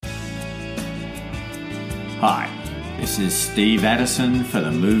Hi, this is Steve Addison for the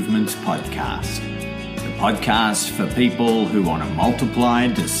Movements Podcast, the podcast for people who want to multiply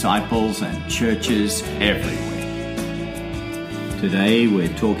disciples and churches everywhere. Today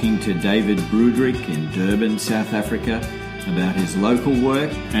we're talking to David Broodryk in Durban, South Africa, about his local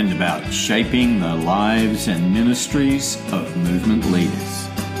work and about shaping the lives and ministries of movement leaders.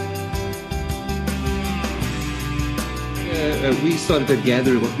 We started a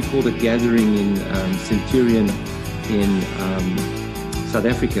gathering, what we called a gathering in Centurion in South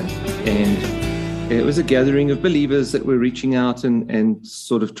Africa. And it was a gathering of believers that were reaching out and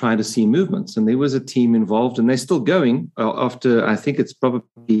sort of trying to see movements. And there was a team involved, and they're still going after, I think it's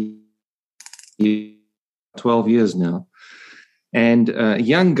probably 12 years now. And a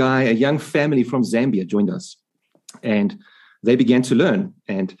young family from Zambia joined us. And they began to learn.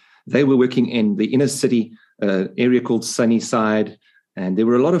 And they were working in the inner city area called Sunnyside, and there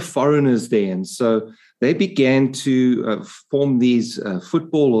were a lot of foreigners there. And so they began to form these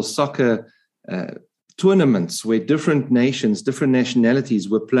football or soccer tournaments where different nations, different nationalities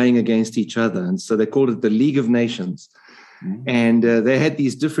were playing against each other. And so they called it the League of Nations. Mm-hmm. And they had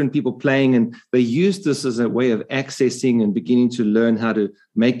these different people playing, and they used this as a way of accessing and beginning to learn how to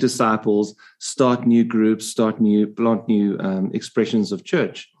make disciples, start new groups, plant new expressions of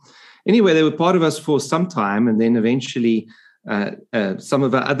church. Anyway, they were part of us for some time, and then eventually some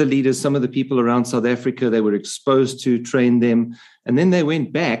of our other leaders, some of the people around South Africa, they were exposed to, trained them, and then they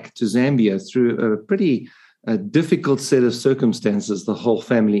went back to Zambia through a pretty difficult set of circumstances. The whole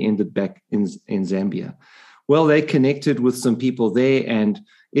family ended back in Zambia. Well, they connected with some people there, and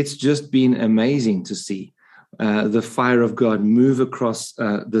it's just been amazing to see the fire of God move across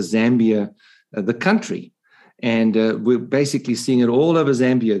the Zambia, the country. And we're basically seeing it all over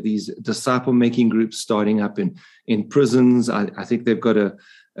Zambia, these disciple-making groups starting up in prisons. I think they've got a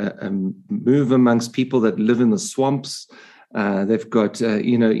move amongst people that live in the swamps. They've got,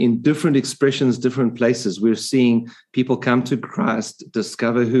 in different expressions, different places. We're seeing people come to Christ,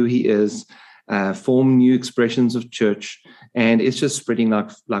 discover who he is, form new expressions of church, and it's just spreading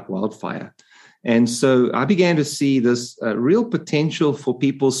like wildfire. And so I began to see this real potential for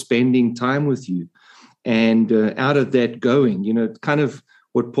people spending time with you. And out of that going, kind of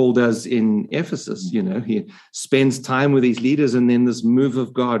what Paul does in Ephesus, he spends time with these leaders, and then this move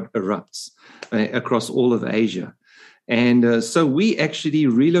of God erupts across all of Asia. And so we actually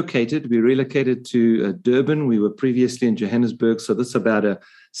relocated. We relocated to Durban. We were previously in Johannesburg, so this is about a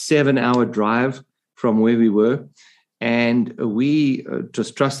 7-hour drive from where we were. And we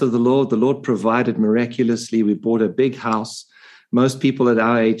just trusted the Lord. The Lord provided miraculously. We bought a big house. Most people at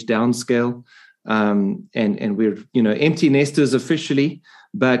our age downscale. And we're, empty nesters officially,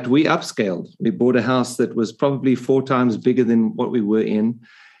 but we upscaled. We bought a house that was probably 4 times bigger than what we were in.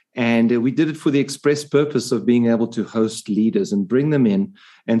 And we did it for the express purpose of being able to host leaders and bring them in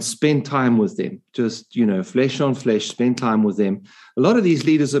and spend time with them. Just, flesh on flesh, spend time with them. A lot of these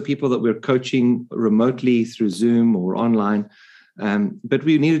leaders are people that we're coaching remotely through Zoom or online. But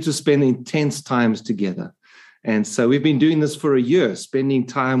we needed to spend intense times together. And so we've been doing this for a year, spending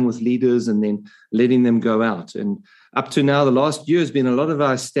time with leaders and then letting them go out. And up to now, the last year has been a lot of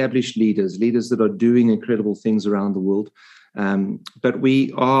our established leaders that are doing incredible things around the world. But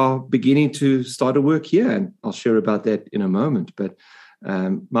we are beginning to start a work here, and I'll share about that in a moment. But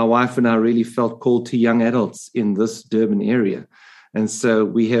my wife and I really felt called to young adults in this Durban area. And so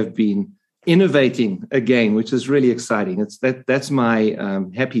we have been innovating again, which is really exciting. That's my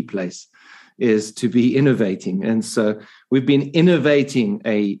happy place, is to be innovating. And so we've been innovating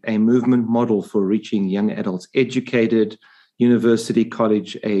a movement model for reaching young adults, educated, university,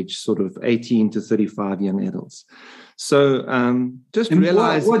 college age, sort of 18 to 35 young adults. So just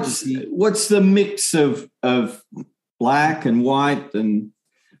realize... What's the mix of black and white, and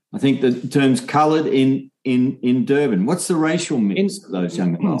I think the term's coloured in Durban? What's the racial mix of those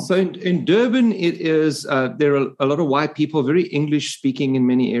young adults? So in Durban, it is there are a lot of white people, very English-speaking in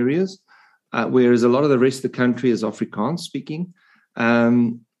many areas. Whereas a lot of the rest of the country is Afrikaans speaking.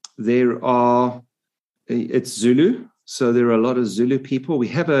 It's Zulu, so there are a lot of Zulu people. We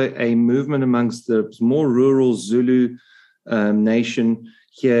have a movement amongst the more rural Zulu nation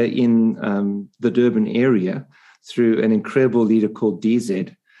here in the Durban area through an incredible leader called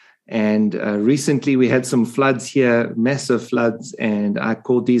DZ. And recently we had some floods here, massive floods, and I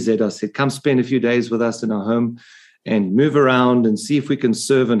called DZ. I said, come spend a few days with us in our home and move around and see if we can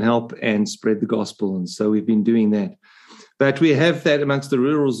serve and help and spread the gospel. And so we've been doing that. But we have that amongst the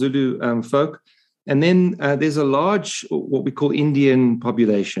rural Zulu folk. And then there's a large, what we call Indian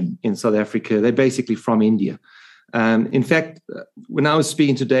population in South Africa. They're basically from India. In fact, when I was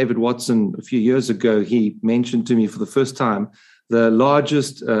speaking to David Watson a few years ago, he mentioned to me for the first time the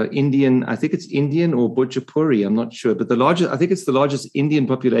largest Indian, I think it's Indian or Bhojpuri, I'm not sure, but I think it's the largest Indian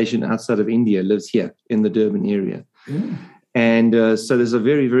population outside of India lives here in the Durban area. Mm. And so there's a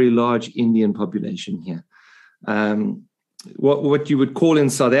very, very large Indian population here. What you would call in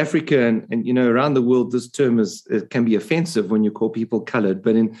South Africa and around the world, this term it can be offensive when you call people colored,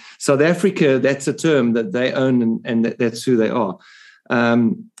 but in South Africa, that's a term that they own and that's who they are.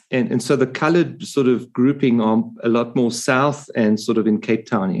 And so the colored sort of grouping are a lot more south and sort of in Cape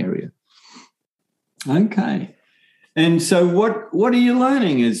Town area. Okay. And so what are you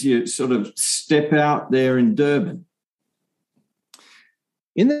learning as you sort of step out there in Durban?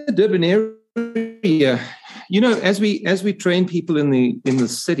 In the Durban area, as we train people in the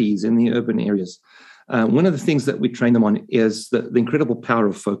cities, in the urban areas, one of the things that we train them on is the incredible power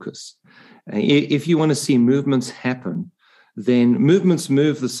of focus. If you want to see movements happen, then movements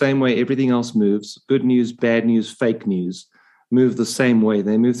move the same way everything else moves. Good news, bad news, fake news move the same way.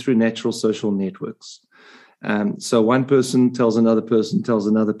 They move through natural social networks. So one person tells another person, tells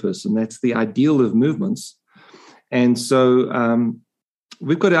another person. That's the ideal of movements. And so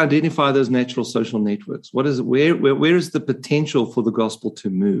we've got to identify those natural social networks. Where is the potential for the gospel to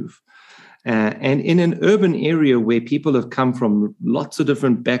move? And in an urban area where people have come from lots of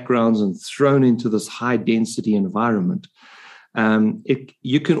different backgrounds and thrown into this high density environment,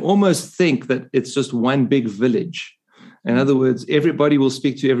 you can almost think that it's just one big village. In other words, everybody will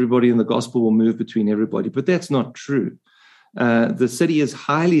speak to everybody and the gospel will move between everybody. But that's not true. The city is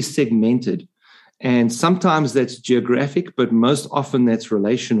highly segmented. And sometimes that's geographic, but most often that's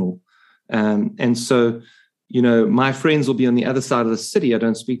relational. And so, my friends will be on the other side of the city. I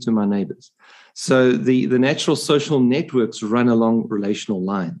don't speak to my neighbors. So the natural social networks run along relational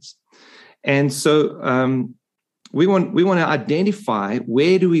lines. And so we want to identify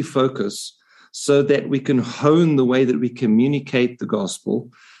where do we focus so that we can hone the way that we communicate the gospel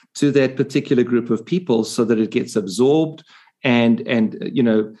to that particular group of people so that it gets absorbed and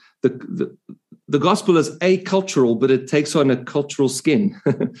the gospel is acultural, but it takes on a cultural skin.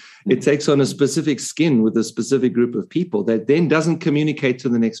 It takes on a specific skin with a specific group of people that then doesn't communicate to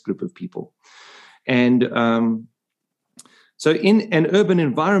the next group of people. And so in an urban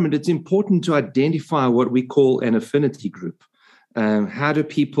environment, it's important to identify what we call an affinity group. How do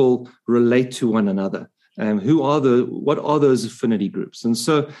people relate to one another? What are those affinity groups? And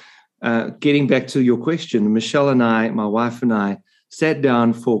so getting back to your question, Michelle and I, my wife and I, sat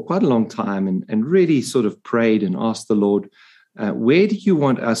down for quite a long time and really sort of prayed and asked the Lord, where do you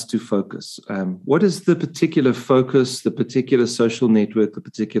want us to focus? What is the particular focus, the particular social network, the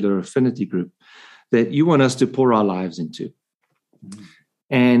particular affinity group that you want us to pour our lives into? Mm-hmm.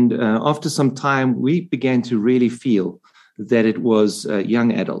 And after some time, we began to really feel that it was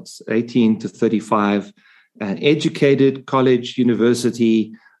young adults, 18 to 35, educated, college,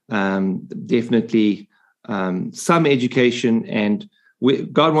 university, definitely some education, and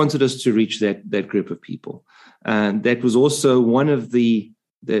God wanted us to reach that group of people. And that was also one of the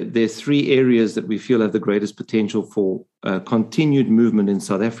three areas that we feel have the greatest potential for continued movement in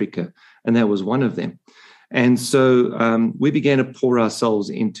South Africa, and that was one of them. And so we began to pour ourselves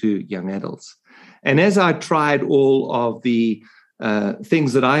into young adults. And as I tried all of the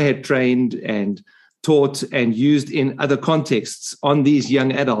things that I had trained and taught and used in other contexts on these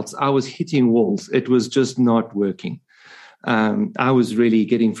young adults, I was hitting walls. It was just not working. I was really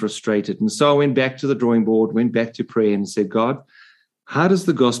getting frustrated. And so I went back to the drawing board, went back to prayer and said, God, how does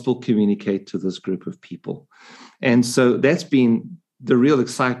the gospel communicate to this group of people? And so that's been the real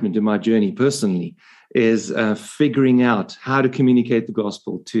excitement in my journey personally, is figuring out how to communicate the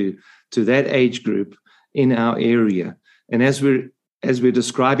gospel to that age group in our area. And as we're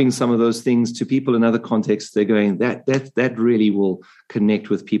describing some of those things to people in other contexts, they're going, that really will connect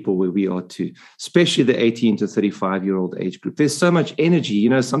with people where we are too, especially the 18 to 35-year-old age group. There's so much energy.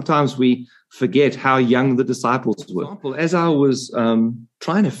 Sometimes we forget how young the disciples were. As I was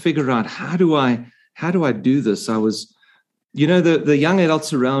trying to figure out how do I do this, I was, the young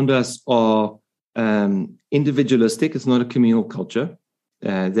adults around us are individualistic. It's not a communal culture.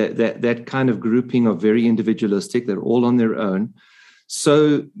 That kind of grouping are very individualistic. They're all on their own.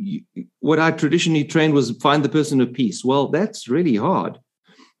 So what I traditionally trained was find the person of peace. Well, that's really hard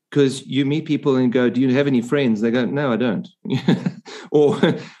because you meet people and go, do you have any friends? They go, no, I don't. Or,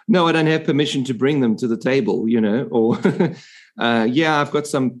 no, I don't have permission to bring them to the table, or, yeah, I've got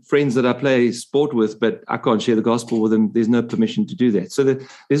some friends that I play sport with, but I can't share the gospel with them. There's no permission to do that. So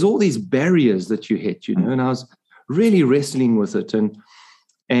there's all these barriers that you hit, and I was really wrestling with it.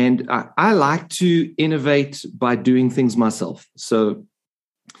 And I like to innovate by doing things myself. So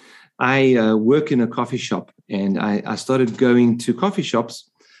I work in a coffee shop, and I started going to coffee shops,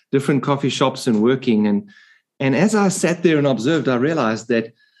 different coffee shops, and working. And as I sat there and observed, I realized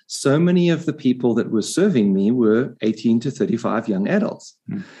that so many of the people that were serving me were 18 to 35 young adults.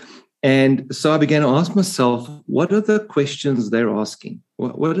 And so I began to ask myself, what are the questions they're asking?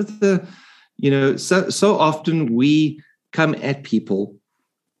 What are the, so often we come at people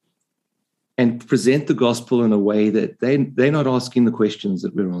and present the gospel in a way that they're not asking the questions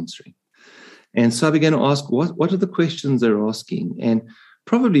that we're answering. And so I began to ask, what are the questions they're asking? And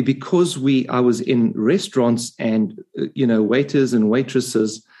probably because I was in restaurants and, waiters and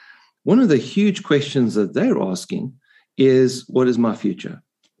waitresses, one of the huge questions that they're asking is, what is my future?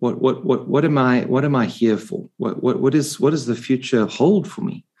 What am I here for? What does the future hold for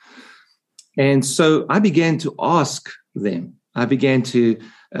me? And so I began to ask them. I began to,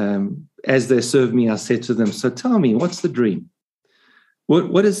 as they served me, I said to them, so tell me, what's the dream?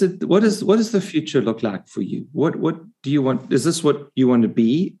 What is it? What does the future look like for you? What do you want? Is this what you want to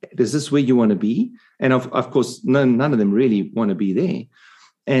be? Is this where you want to be? And of course, none of them really want to be there.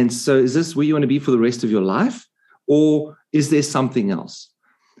 And so is this where you want to be for the rest of your life? Or is there something else?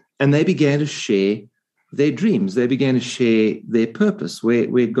 And they began to share their dreams. They began to share their purpose,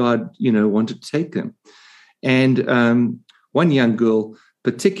 where God, wanted to take them. And one young girl,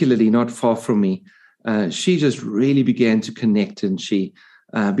 particularly not far from me, she just really began to connect, and she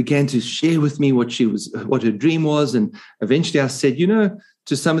began to share with me what her dream was. And eventually I said,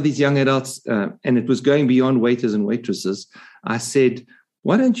 to some of these young adults, and it was going beyond waiters and waitresses, I said,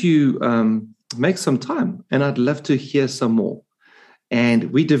 why don't you make some time? And I'd love to hear some more.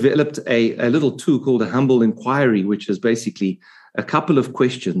 And we developed a little tool called a humble inquiry, which is basically a couple of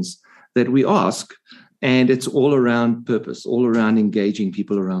questions that we ask. And it's all around purpose, all around engaging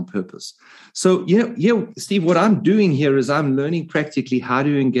people around purpose. So, Steve, what I'm doing here is I'm learning practically how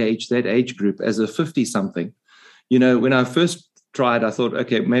to engage that age group as a 50-something. When I first tried, I thought,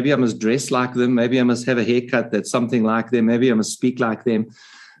 okay, maybe I must dress like them. Maybe I must have a haircut that's something like them. Maybe I must speak like them.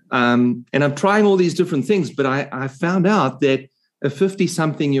 And I'm trying all these different things. But I found out that a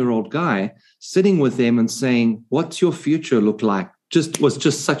 50-something-year-old guy sitting with them and saying, what's your future look like? Was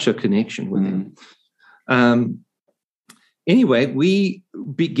just such a connection with him. Anyway, we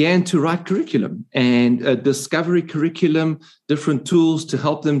began to write curriculum and a discovery curriculum, different tools to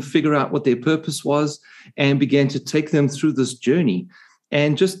help them figure out what their purpose was, and began to take them through this journey.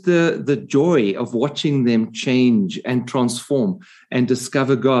 And just the joy of watching them change and transform and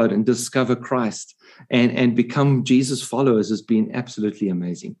discover God and discover Christ and become Jesus followers has been absolutely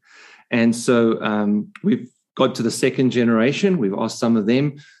amazing. And so we've got to the second generation. We've asked some of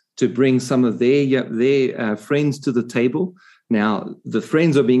them to bring some of their friends to the table. Now, the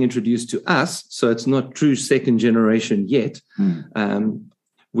friends are being introduced to us, so it's not true second generation yet.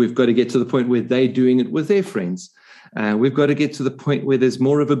 We've got to get to the point where they're doing it with their friends. We've got to get to the point where there's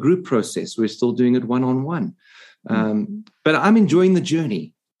more of a group process. We're still doing it one-on-one. But I'm enjoying the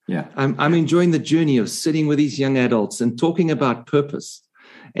journey. Yeah, I'm enjoying the journey of sitting with these young adults and talking about purpose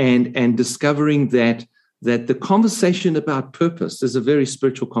and discovering that the conversation about purpose is a very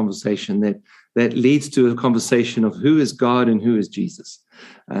spiritual conversation that leads to a conversation of who is God and who is Jesus.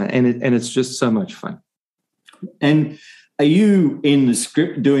 And it's just so much fun. And are you in the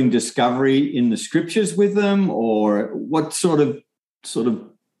script doing discovery in the scriptures with them, or what sort of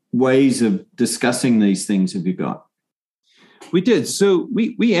ways of discussing these things have you got? We did. So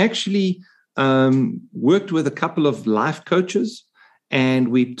we actually worked with a couple of life coaches, and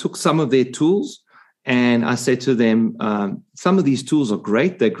we took some of their tools. And I said to them, some of these tools are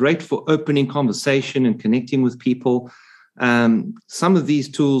great. They're great for opening conversation and connecting with people. Some of these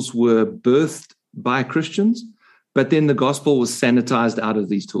tools were birthed by Christians, but then the gospel was sanitized out of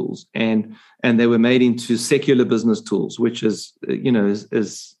these tools, and they were made into secular business tools, which is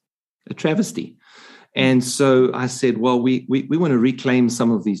a travesty. And so I said, well, we want to reclaim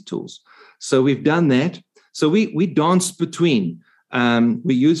some of these tools. So we've done that. So we dance between.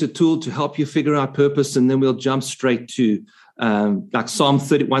 We use a tool to help you figure out purpose, and then we'll jump straight to like Psalm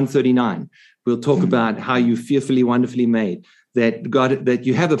 139. We'll talk about how you fearfully, wonderfully made, that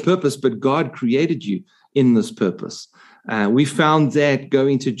you have a purpose, but God created you in this purpose. We found that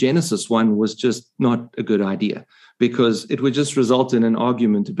going to Genesis 1 was just not a good idea, because it would just result in an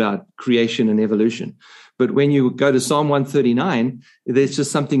argument about creation and evolution. But when you go to Psalm 139, there's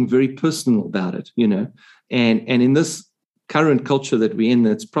just something very personal about it, and in this current culture that we're in,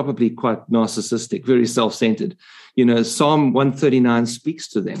 that's probably quite narcissistic, very self-centered. Psalm 139 speaks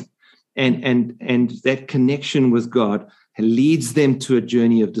to them, and that connection with God leads them to a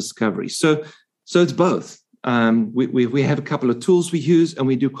journey of discovery. So it's both. We have a couple of tools we use, and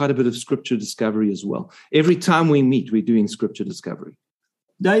we do quite a bit of scripture discovery as well. Every time we meet, we're doing scripture discovery.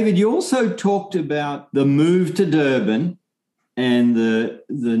 David, you also talked about the move to Durban and the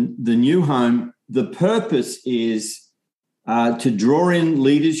new home. The purpose is to draw in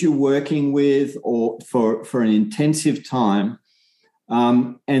leaders you're working with or for an intensive time,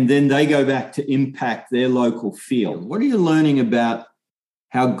 and then they go back to impact their local field. What are you learning about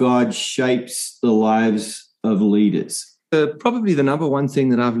how God shapes the lives of leaders? Probably the number one thing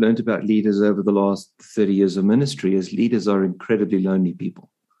that I've learned about leaders over the last 30 years of ministry is leaders are incredibly lonely people.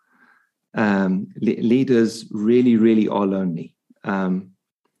 Leaders really, really are lonely.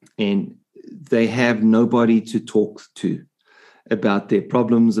 And they have nobody to talk to about their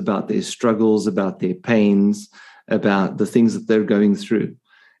problems, about their struggles, about their pains, about the things that they're going through.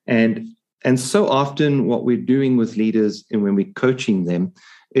 And so often what we're doing with leaders and when we're coaching them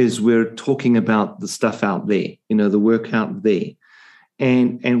is we're talking about the stuff out there, the work out there.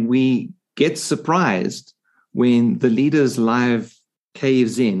 And we get surprised when the leader's life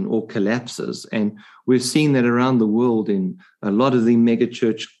caves in or collapses. And we've seen that around the world in a lot of the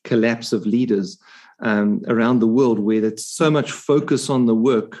megachurch collapse of leaders around the world, where there's so much focus on the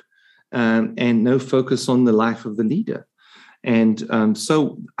work and no focus on the life of the leader. And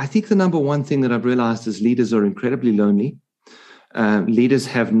so I think the number one thing that I've realized is leaders are incredibly lonely. Leaders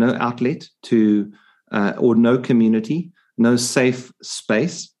have no outlet to or no community, no safe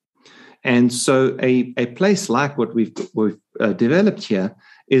space. And so a place like what we've developed here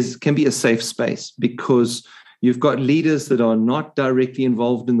can be a safe space, because you've got leaders that are not directly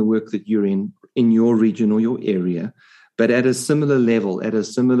involved in the work that you're in your region or your area, but at a similar level, at a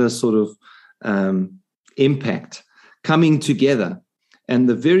similar sort of impact, coming together. And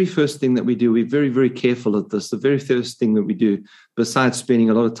the very first thing that we do, we're very, very careful at this. The very first thing that we do, besides spending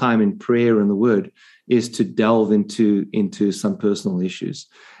a lot of time in prayer and the word, is to delve into some personal issues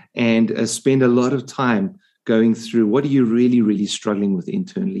and spend a lot of time going through what are you really, really struggling with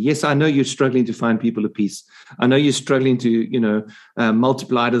internally. Yes, I know you're struggling to find people of peace. I know you're struggling to,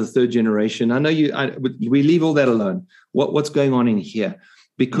 multiply to the third generation. I know we leave all that alone. What's going on in here?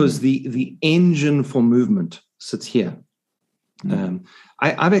 Because the engine for movement sits here.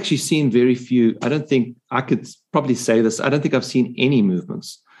 I've actually seen very few. I don't think I could probably say this. I don't think I've seen any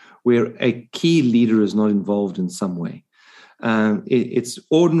movements where a key leader is not involved in some way. It's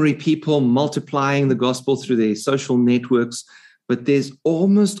ordinary people multiplying the gospel through their social networks, but there's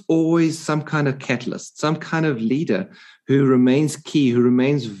almost always some kind of catalyst, some kind of leader who remains key, who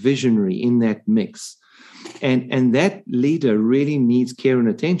remains visionary in that mix. And that leader really needs care and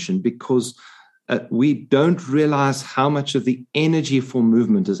attention, because we don't realize how much of the energy for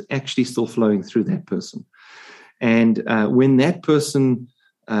movement is actually still flowing through that person. And when that person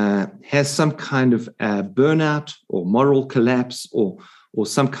has some kind of burnout or moral collapse or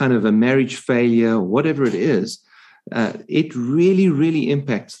some kind of a marriage failure or whatever it is, it really, really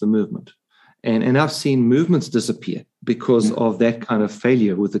impacts the movement. And I've seen movements disappear because of that kind of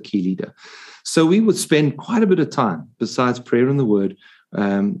failure with a key leader. So we would spend quite a bit of time, besides prayer and the word,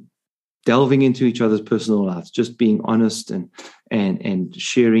 delving into each other's personal lives, just being honest and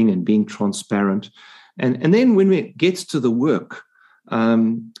sharing and being transparent. And then when it gets to the work,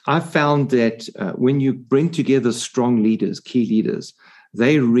 I've found that when you bring together strong leaders, key leaders,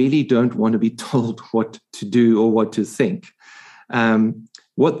 they really don't want to be told what to do or what to think.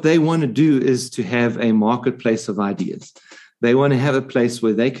 What they want to do is to have a marketplace of ideas. They want to have a place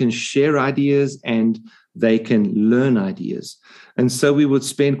where they can share ideas and they can learn ideas. And so we would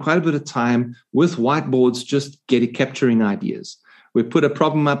spend quite a bit of time with whiteboards just capturing ideas. We put a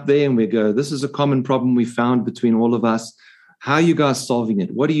problem up there and we go, this is a common problem we found between all of us. How are you guys solving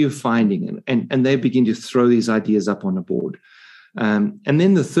it? What are you finding? And they begin to throw these ideas up on a board. And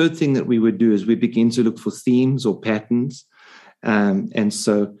then the third thing that we would do is we begin to look for themes or patterns. And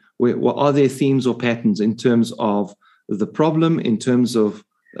so what are there themes or patterns in terms of the problem, in terms of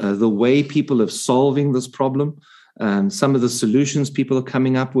the way people are solving this problem, some of the solutions people are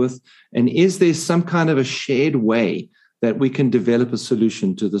coming up with, and is there some kind of a shared way that we can develop a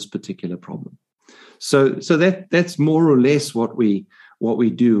solution to this particular problem? So that's more or less what we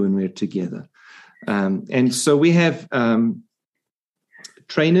do when we're together. And so we have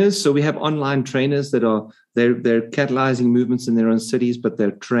trainers. So we have online trainers that they're catalyzing movements in their own cities, but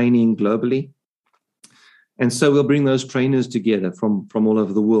they're training globally. And so we'll bring those trainers together from all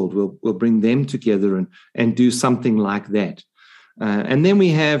over the world. We'll bring them together and do something like that. And then we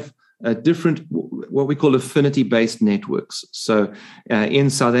have different, what we call affinity-based networks. So in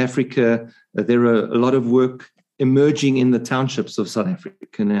South Africa, there are a lot of work emerging in the townships of South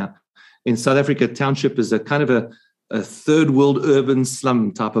Africa now. In South Africa, township is a kind of a third world urban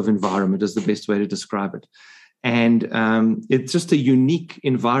slum type of environment is the best way to describe it. And it's just a unique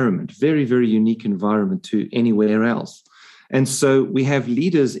environment, very, very unique environment to anywhere else. And so we have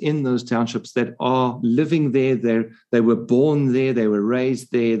leaders in those townships that are living there. They were born there. They were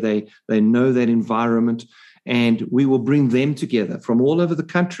raised there. They know that environment. And we will bring them together from all over the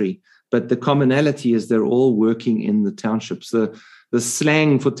country. But the commonality is they're all working in the townships. The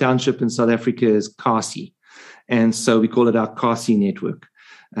slang for township in South Africa is Kasi. And so we call it our Kasi network.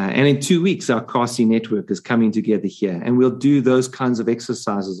 And in 2 weeks, our Kasi network is coming together here. And we'll do those kinds of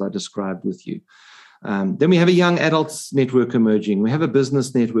exercises I described with you. Then we have a young adults network emerging. We have a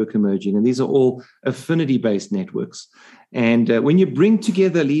business network emerging. And these are all affinity-based networks. And when you bring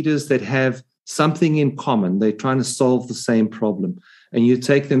together leaders that have something in common, they're trying to solve the same problem, and you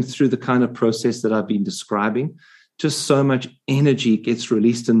take them through the kind of process that I've been describing, just so much energy gets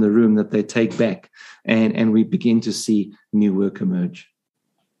released in the room that they take back, and we begin to see new work emerge.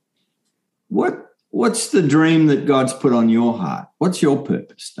 What's the dream that God's put on your heart? What's your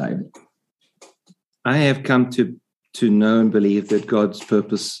purpose, David? I have come to know and believe that God's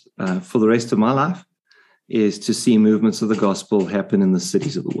purpose for the rest of my life is to see movements of the gospel happen in the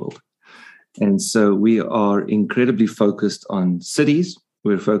cities of the world. And so we are incredibly focused on cities.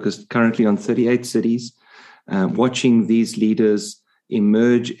 We're focused currently on 38 cities. Watching these leaders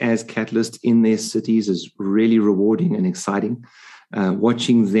emerge as catalysts in their cities is really rewarding and exciting.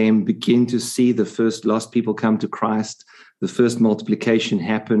 Watching them begin to see the first lost people come to Christ, the first multiplication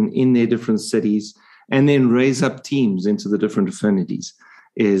happen in their different cities, and then raise up teams into the different affinities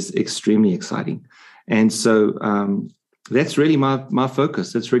is extremely exciting. And so that's really my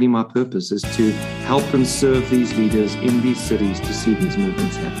focus. That's really my purpose, is to help and serve these leaders in these cities to see these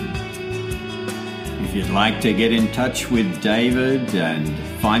movements happen. If you'd like to get in touch with David and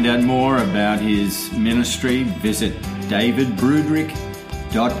find out more about his ministry, visit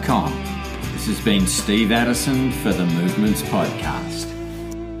davidbruderick.com. This has been Steve Addison for the Movements Podcast.